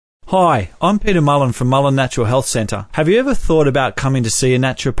Hi, I'm Peter Mullen from Mullen Natural Health Centre. Have you ever thought about coming to see a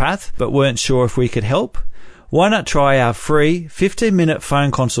naturopath but weren't sure if we could help? Why not try our free 15-minute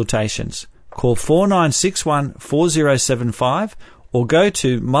phone consultations? Call 4961 4075 or go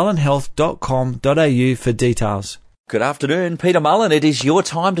to mullenhealth.com.au for details. Good afternoon, Peter Mullen. It is your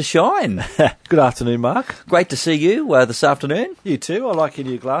time to shine. Good afternoon, Mark. Great to see you this afternoon. You too. I like your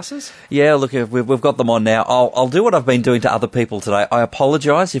new glasses. Yeah, look, we've got them on now. I'll do what I've been doing to other people today. I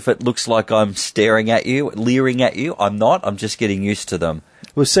apologise if it looks like I'm staring at you, leering at you. I'm not. I'm just getting used to them.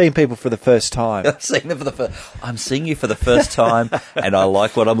 We're seeing people for the first time. I'm seeing you for the first time, and I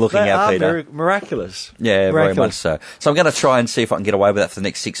like what I'm looking at, Peter. Miraculous. Yeah, very much so. So I'm going to try and see if I can get away with that for the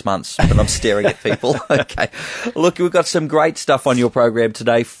next 6 months, but I'm staring at people. Okay. Look, we've got some great stuff on your program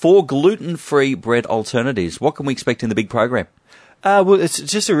today. 4 gluten-free bread alternatives. What can we expect in the big program? Well, it's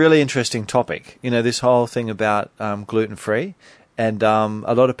just a really interesting topic. You know, this whole thing about gluten-free, and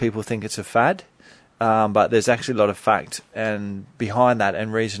a lot of people think it's a fad. But there's actually a lot of fact and behind that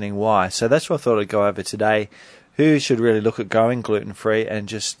and reasoning why. So that's what I thought I'd go over today. Who should really look at going gluten-free and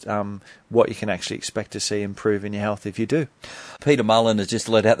just what you can actually expect to see improve in your health if you do. Peter Mullen has just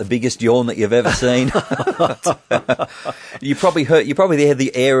let out the biggest yawn that you've ever seen. You probably had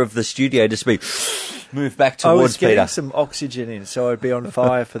the air of the studio just be moved back towards Peter. I was getting some oxygen in, so I'd be on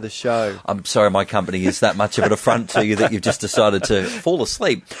fire for the show. I'm sorry my company is that much of an affront to you that you've just decided to fall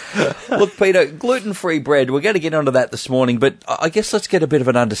asleep. Look, Peter, gluten-free bread, we're going to get onto that this morning, but I guess let's get a bit of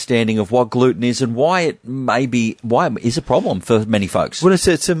an understanding of what gluten is and why it is a problem for many folks. Well,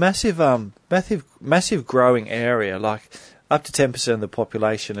 it's a massive growing area. Like up to 10% of the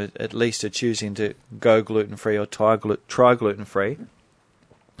population at least are choosing to go gluten-free or try gluten-free.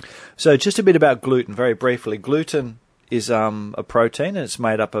 So just a bit about gluten, very briefly. Gluten is a protein, and it's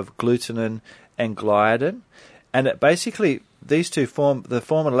made up of glutenin and gliadin. And it basically, these two form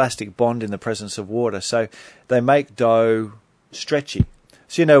an elastic bond in the presence of water. So they make dough stretchy.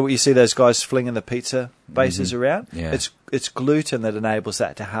 So you see those guys flinging the pizza bases around? Yeah. It's gluten that enables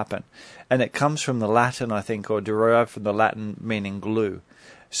that to happen. And it comes from the Latin, I think, or derived from the Latin meaning glue.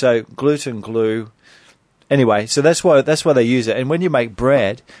 So gluten, glue. Anyway, so that's why they use it. And when you make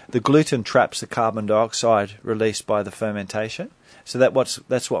bread, the gluten traps the carbon dioxide released by the fermentation. So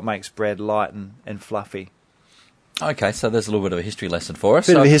that's what makes bread light and fluffy. Okay, so there's a little bit of a history lesson for us.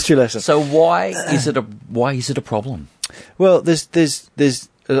 Bit of a history lesson. So why is it a problem? Well, there's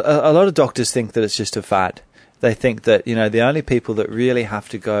a lot of doctors think that it's just a fad. They think that, the only people that really have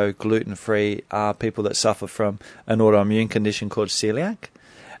to go gluten-free are people that suffer from an autoimmune condition called celiac.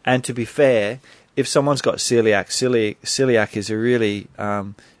 And to be fair, if someone's got celiac is a really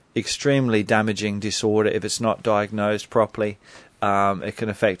extremely damaging disorder if it's not diagnosed properly. It can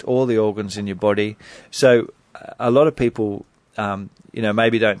affect all the organs in your body. So a lot of people,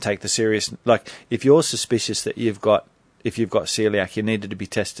 maybe don't take the serious. Like if you're suspicious that you've got celiac, you needed to be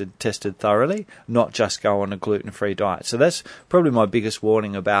tested thoroughly, not just go on a gluten-free diet. So that's probably my biggest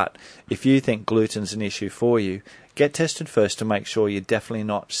warning about if you think gluten's an issue for you, get tested first to make sure you're definitely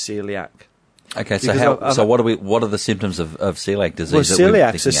not celiac. Okay, so what are the symptoms of celiac disease? Well,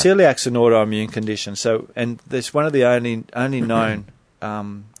 celiac's an autoimmune condition. So, and it's one of the only known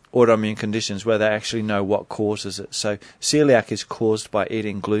autoimmune conditions where they actually know what causes it. So, celiac is caused by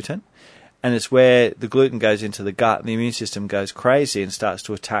eating gluten, and it's where the gluten goes into the gut, and the immune system goes crazy and starts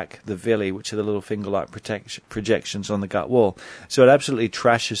to attack the villi, which are the little finger-like projections on the gut wall. So, it absolutely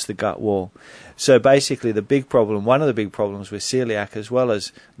trashes the gut wall. So basically one of the big problems with celiac, as well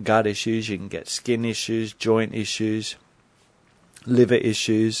as gut issues, you can get skin issues, joint issues, liver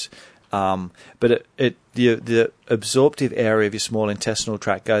issues, but the absorptive area of your small intestinal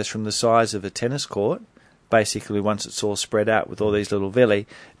tract goes from the size of a tennis court, basically once it's all spread out with all these little villi,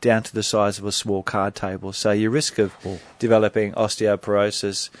 down to the size of a small card table. So your risk of developing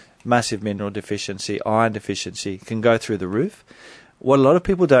osteoporosis, massive mineral deficiency, iron deficiency can go through the roof. What a lot of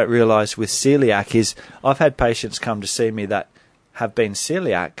people don't realise with celiac is I've had patients come to see me that have been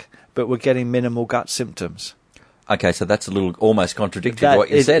celiac but were getting minimal gut symptoms. Okay, so that's a little almost contradictory to what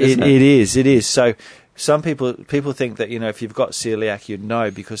you said, isn't it? It is. So some people think that, if you've got celiac, you'd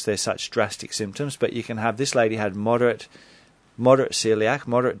know because there's such drastic symptoms, but you can have, this lady had moderate celiac,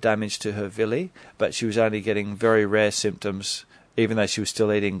 moderate damage to her villi, but she was only getting very rare symptoms even though she was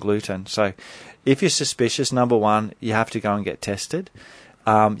still eating gluten. So if you're suspicious, number one, you have to go and get tested.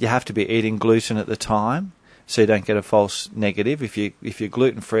 You have to be eating gluten at the time so you don't get a false negative. If you're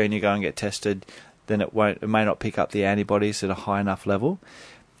gluten-free and you go and get tested, then it may not pick up the antibodies at a high enough level.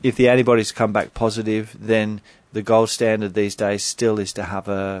 If the antibodies come back positive, then the gold standard these days still is to have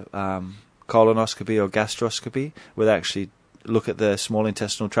a colonoscopy or gastroscopy, where they actually look at the small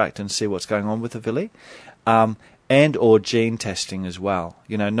intestinal tract and see what's going on with the villi. And or gene testing as well.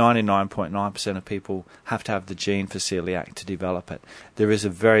 99.9% of people have to have the gene for celiac to develop it. There is a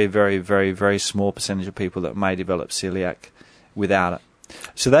very, very, very, very small percentage of people that may develop celiac without it.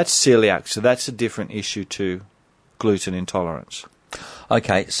 So that's celiac. So that's a different issue to gluten intolerance.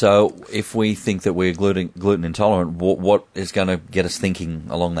 Okay, so if we think that we're gluten intolerant, what is going to get us thinking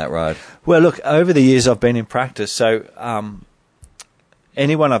along that road? Well, look, over the years I've been in practice, so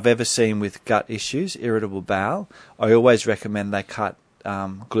anyone I've ever seen with gut issues, irritable bowel, I always recommend they cut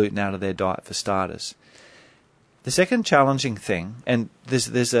gluten out of their diet for starters. The second challenging thing, and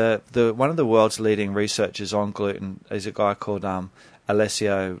there's one of the world's leading researchers on gluten is a guy called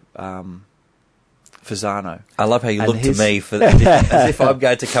Alessio Fasano. I love how you look to me as if I'm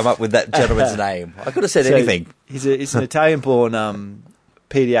going to come up with that gentleman's name. I could have said anything. He's an Italian-born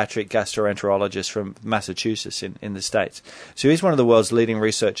pediatric gastroenterologist from Massachusetts in the States. So he's one of the world's leading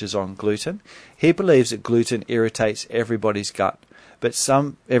researchers on gluten. He believes that gluten irritates everybody's guts, but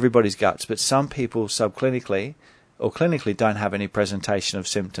some people subclinically or clinically don't have any presentation of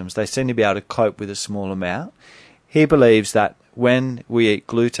symptoms. They seem to be able to cope with a small amount. He believes that when we eat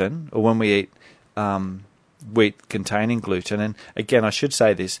gluten, or when we eat wheat containing gluten, and again I should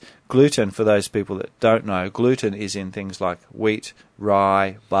say this, gluten, for those people that don't know, gluten is in things like wheat,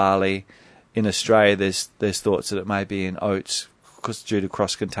 rye, barley. In Australia there's thoughts that it may be in oats due to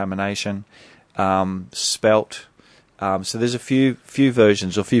cross-contamination, spelt. So there's a few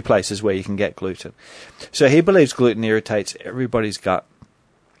versions or few places where you can get gluten. So he believes gluten irritates everybody's gut,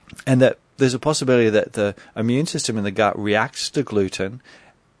 and that there's a possibility that the immune system in the gut reacts to gluten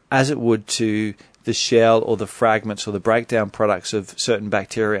as it would to the shell or the fragments or the breakdown products of certain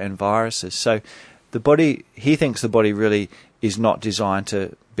bacteria and viruses. So he thinks the body really is not designed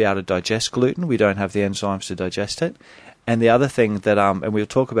to be able to digest gluten. We don't have the enzymes to digest it. And the other thing that, and we'll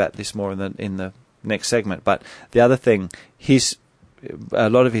talk about this more in the next segment, but the other thing, a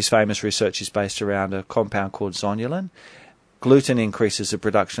lot of his famous research is based around a compound called zonulin. Gluten increases the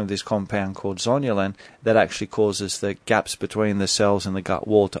production of this compound called zonulin that actually causes the gaps between the cells in the gut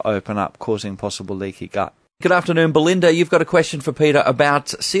wall to open up, causing possible leaky gut. Good afternoon, Belinda. You've got a question for Peter about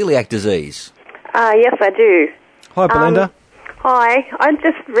celiac disease. Yes, I do. Hi, Belinda. Hi. I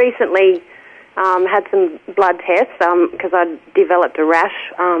just recently had some blood tests because I developed a rash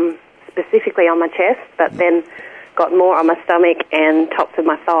specifically on my chest, but then got more on my stomach and tops of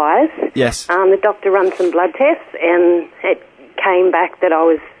my thighs. Yes. The doctor ran some blood tests, and it came back that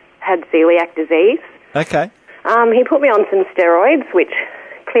I had celiac disease. Okay. He put me on some steroids, which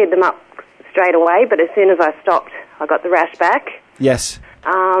cleared them up straight away, but as soon as I stopped, I got the rash back. Yes.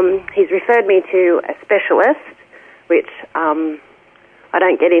 He's referred me to a specialist, which I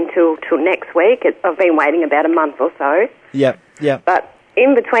don't get into till next week. I've been waiting about a month or so. Yeah. But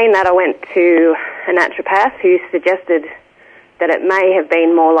in between that, I went to a naturopath who suggested that it may have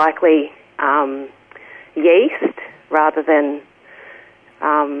been more likely yeast rather than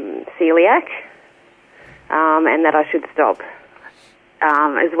celiac, and that I should stop,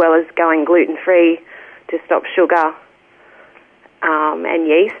 as well as going gluten-free to stop sugar and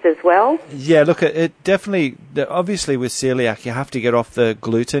yeast as well. Yeah, look, it definitely, obviously with celiac, you have to get off the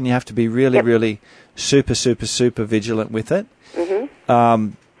gluten. You have to be really super vigilant with it.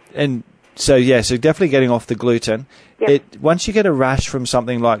 Mm-hmm. And so definitely getting off the gluten. Yep. Once you get a rash from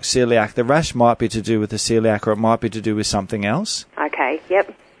something like celiac, the rash might be to do with the celiac, or it might be to do with something else. Okay,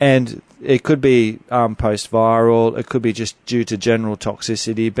 yep. And it could be post-viral. It could be just due to general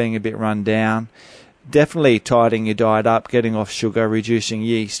toxicity, being a bit run down. Definitely tidying your diet up, getting off sugar, reducing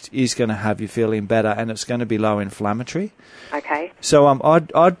yeast is going to have you feeling better, and it's going to be low inflammatory. Okay. So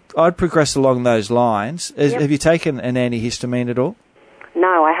I'd progress along those lines. Have you taken an antihistamine at all?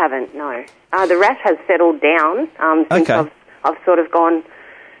 No, I haven't. No, the rash has settled down since I've sort of gone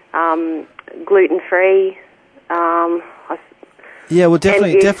gluten-free. Yeah, well,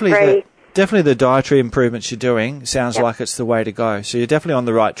 definitely the dietary improvements you're doing sounds like it's the way to go. So you're definitely on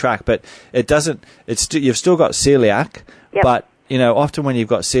the right track, but it doesn't. You've still got celiac, but often when you've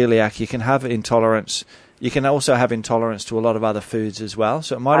got celiac, you can have intolerance. You can also have intolerance to a lot of other foods as well.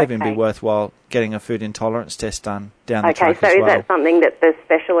 So it might even be worthwhile getting a food intolerance test done down the track as well. Okay, so is that something that the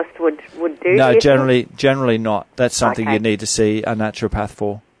specialist would do? No, generally not. That's something you need to see a naturopath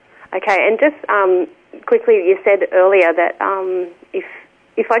for. Okay, and just quickly, you said earlier that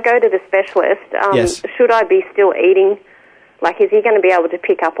if I go to the specialist, should I be still eating? Like, is he going to be able to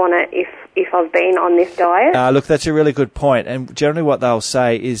pick up on it if I've been on this diet? Look, that's a really good point. And generally what they'll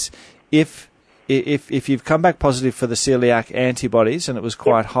say is if you've come back positive for the celiac antibodies and it was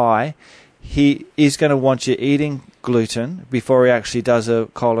quite high, he is going to want you eating gluten before he actually does a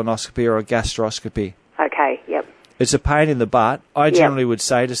colonoscopy or a gastroscopy. Okay, yep. It's a pain in the butt. I generally would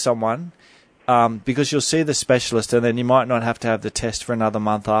say to someone, because you'll see the specialist and then you might not have to have the test for another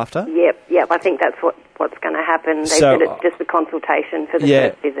month after. Yep. I think that's what's going to happen. They said it's just a consultation for the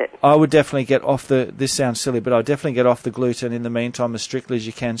first visit. I would definitely get off this sounds silly, but I'd definitely get off the gluten in the meantime as strictly as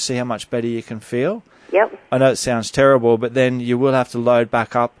you can, see how much better you can feel. Yep. I know it sounds terrible, but then you will have to load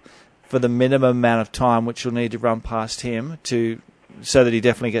back up for the minimum amount of time which you'll need to run past him so that he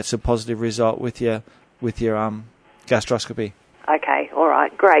definitely gets a positive result with your gastroscopy. Okay, all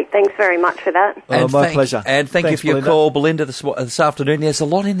right, great. Thanks very much for that. My pleasure. And thank you for your call, Belinda, this afternoon. There's a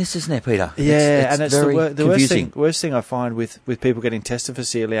lot in this, isn't there, Peter? Yeah, it's very confusing. The worst thing I find with people getting tested for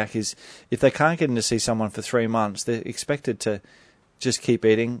celiac is if they can't get in to see someone for 3 months, they're expected to just keep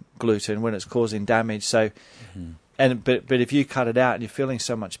eating gluten when it's causing damage. So, but if you cut it out and you're feeling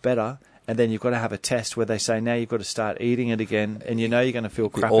so much better, and then you've got to have a test where they say, now you've got to start eating it again, and you know you're going to feel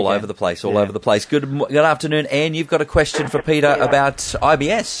crap all again. over the place, over the place. Good afternoon, Anne. You've got a question for Peter about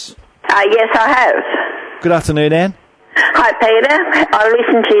IBS. Yes, I have. Good afternoon, Anne. Hi, Peter. I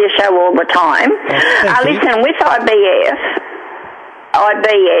listen to your show all the time. Listen, with IBS,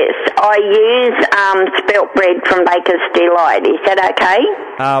 I use spelt bread from Baker's Delight. Is that okay?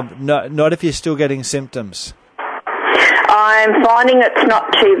 No, not if you're still getting symptoms. I'm finding it's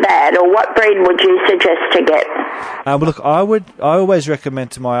not too bad. Or what breed would you suggest to get? Well, look, I always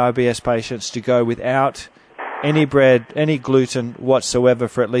recommend to my IBS patients to go without any bread, any gluten whatsoever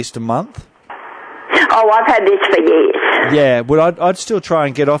for at least a month. Oh, I've had this for years. Yeah, but I'd still try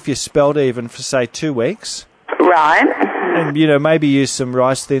and get off your spelt even for, say, 2 weeks. Right. And, maybe use some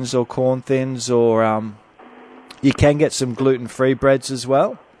rice thins or corn thins, or you can get some gluten-free breads as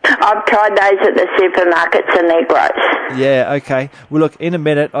well. I've tried those at the supermarkets and they're gross. Yeah, okay. Well, look, in a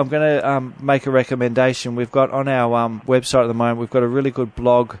minute, I'm going to make a recommendation. We've got on our website at the moment, we've got a really good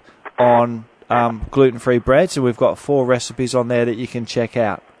blog on gluten-free breads, and we've got 4 recipes on there that you can check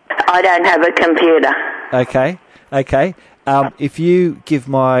out. I don't have a computer. Okay. If you give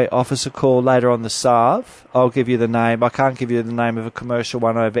my office a call later on this ARV, I'll give you the name. I can't give you the name of a commercial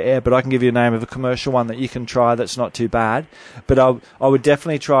one over air, but I can give you the name of a commercial one that you can try that's not too bad. But I would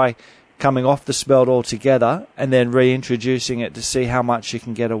definitely try coming off the spelt altogether and then reintroducing it to see how much you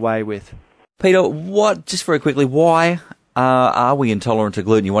can get away with. Peter, just very quickly, why are we intolerant to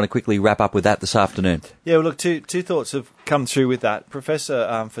gluten? You want to quickly wrap up with that this afternoon? Yeah, well, look, two thoughts have come through with that. Professor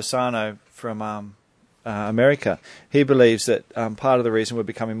Fasano from America, he believes that part of the reason we're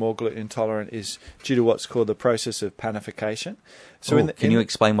becoming more gluten intolerant is due to what's called the process of panification. So, can you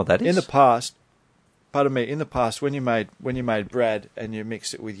explain what that is? In the past, when you made bread and you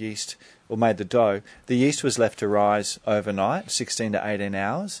mixed it with yeast or made the dough, the yeast was left to rise overnight, 16 to 18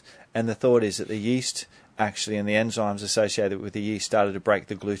 hours, and the thought is that the yeast actually and the enzymes associated with the yeast started to break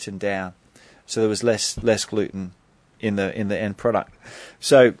the gluten down, so there was less gluten in the end product.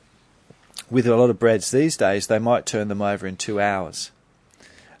 So, with a lot of breads these days, they might turn them over in 2 hours.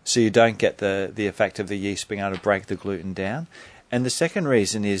 So you don't get the effect of the yeast being able to break the gluten down. And the second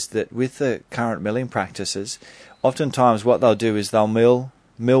reason is that with the current milling practices, oftentimes what they'll do is they'll mill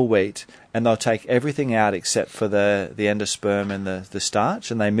wheat and they'll take everything out except for the endosperm and the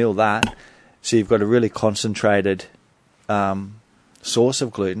starch, and they mill that. So you've got a really concentrated source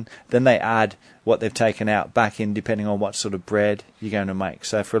of gluten. Then they add what they've taken out back in, depending on what sort of bread you're going to make.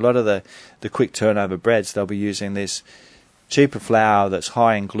 So for a lot of the quick turnover breads, they'll be using this cheaper flour that's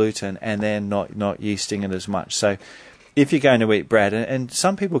high in gluten and then not yeasting it as much. So if you're going to eat bread, and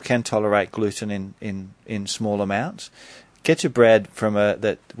some people can tolerate gluten in small amounts, get your bread from where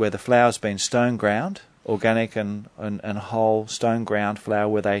the flour's been stone ground, organic and whole stone ground flour,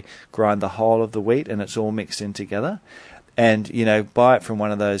 where they grind the whole of the wheat and it's all mixed in together. And, buy it from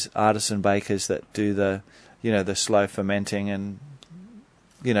one of those artisan bakers that do the slow fermenting and,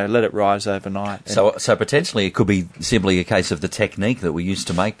 let it rise overnight. So potentially it could be simply a case of the technique that we used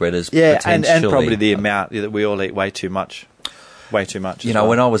to make bread as and probably the amount that we all eat way too much. Way too much.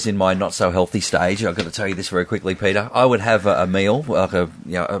 When I was in my not so healthy stage, I've got to tell you this very quickly, Peter. I would have a meal, like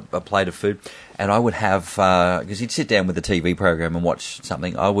a plate of food, and I would have, because you'd sit down with the TV program and watch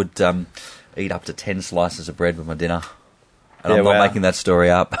something, I would eat up to 10 slices of bread with my dinner. And I'm not making that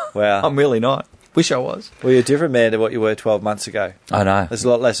story up. Wow. I'm really not. Wish I was. Well, you're a different man to what you were 12 months ago. I know. There's a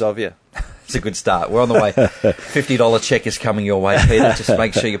lot less of you. It's a good start. We're on the way. $50 check is coming your way, Peter. Just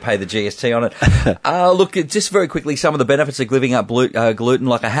make sure you pay the GST on it. Look, just very quickly, some of the benefits of giving up gluten,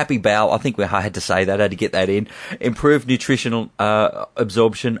 like a happy bowel. I think I had to say that. I had to get that in. Improved nutritional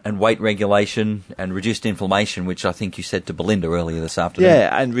absorption and weight regulation, and reduced inflammation, which I think you said to Belinda earlier this afternoon.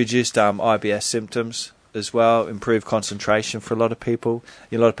 Yeah, and reduced IBS symptoms. as well, improve concentration for a lot of people.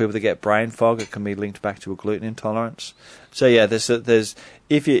 A lot of people that get brain fog, it can be linked back to a gluten intolerance. So yeah, there's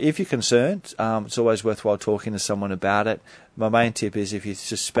if you're concerned, it's always worthwhile talking to someone about it. My main tip is if you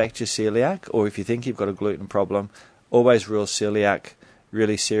suspect you're celiac or if you think you've got a gluten problem, always rule celiac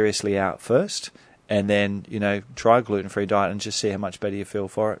really seriously out first, and then try a gluten-free diet and just see how much better you feel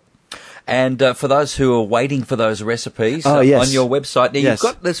for it. And for those who are waiting for those recipes yes. on your website, now Yes.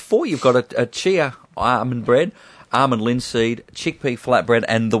 there's 4. You've got a chia almond bread, almond linseed, chickpea flatbread,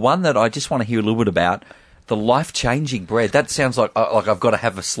 and the one that I just want to hear a little bit about, the life-changing bread. That sounds like I've got to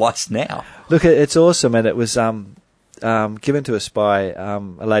have a slice now. Look, it's awesome, and it was given to us by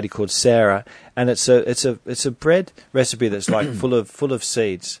a lady called Sarah, and it's a bread recipe that's like full of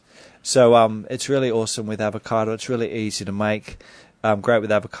seeds. So it's really awesome with avocado. It's really easy to make. Great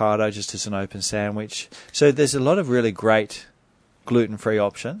with avocado, just as an open sandwich. So there's a lot of really great gluten-free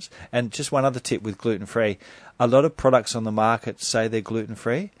options. And just one other tip with gluten-free, a lot of products on the market say they're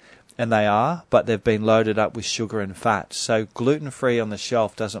gluten-free, and they are, but they've been loaded up with sugar and fat. So gluten-free on the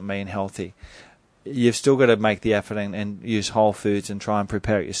shelf doesn't mean healthy. You've still got to make the effort and use whole foods and try and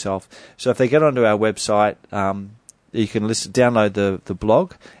prepare it yourself. So if they get onto our website, you can download the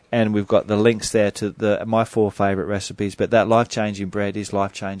blog, and we've got the links there to my 4 favourite recipes. But that life-changing bread is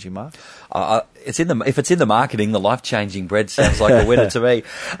life-changing, Mark. If it's in the marketing, the life-changing bread sounds like a winner to me.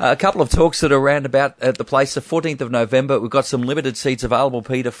 A couple of talks that are around about at the place. The 14th of November, we've got some limited seats available,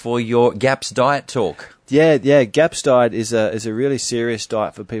 Peter, for your GAPS diet talk. Yeah. GAPS diet is a really serious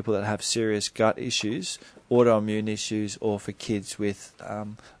diet for people that have serious gut issues, autoimmune issues, or for kids with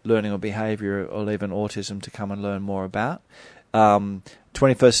learning or behaviour or even autism to come and learn more about.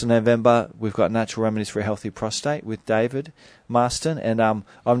 21st of November, we've got Natural Remedies for a Healthy Prostate with David Marston, and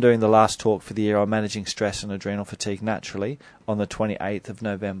I'm doing the last talk for the year on managing stress and adrenal fatigue naturally on the 28th of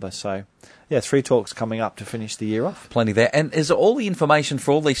November. So, 3 talks coming up to finish the year off. Plenty there. And is all the information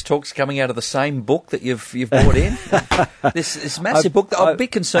for all these talks coming out of the same book that you've brought in? This massive book. I'm a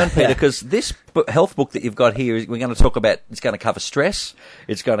bit concerned, Peter, because this health book that you've got here, we're going to talk about, it's going to cover stress,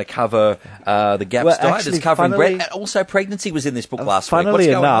 it's going to cover the GAPS diet, it's covering bread, and also pregnancy was in this book last week. What's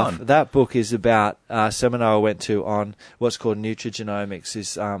going on? That book is about a seminar I went to on what's called nutrigenomics,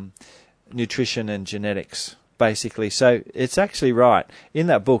 is nutrition and genetics, basically. So it's actually right. In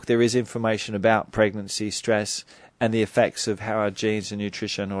that book, there is information about pregnancy, stress, and the effects of how our genes and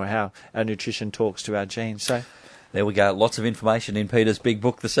nutrition, or how our nutrition talks to our genes. So there we go. Lots of information in Peter's big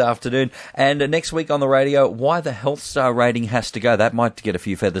book this afternoon. And next week on the radio, why the Health Star rating has to go. That might get a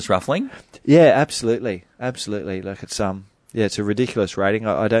few feathers ruffling. Yeah, absolutely. Look, it's a ridiculous rating.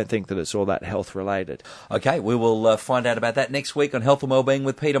 I don't think that it's all that health related. Okay, we will find out about that next week on Health and Wellbeing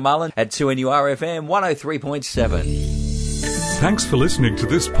with Peter Mullen at 2NURFM 103.7. Thanks for listening to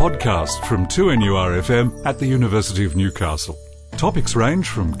this podcast from 2NURFM at the University of Newcastle. Topics range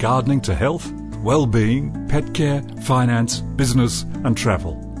from gardening to health, well-being, pet care, finance, business and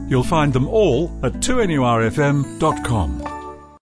travel. You'll find them all at 2NURFM.com.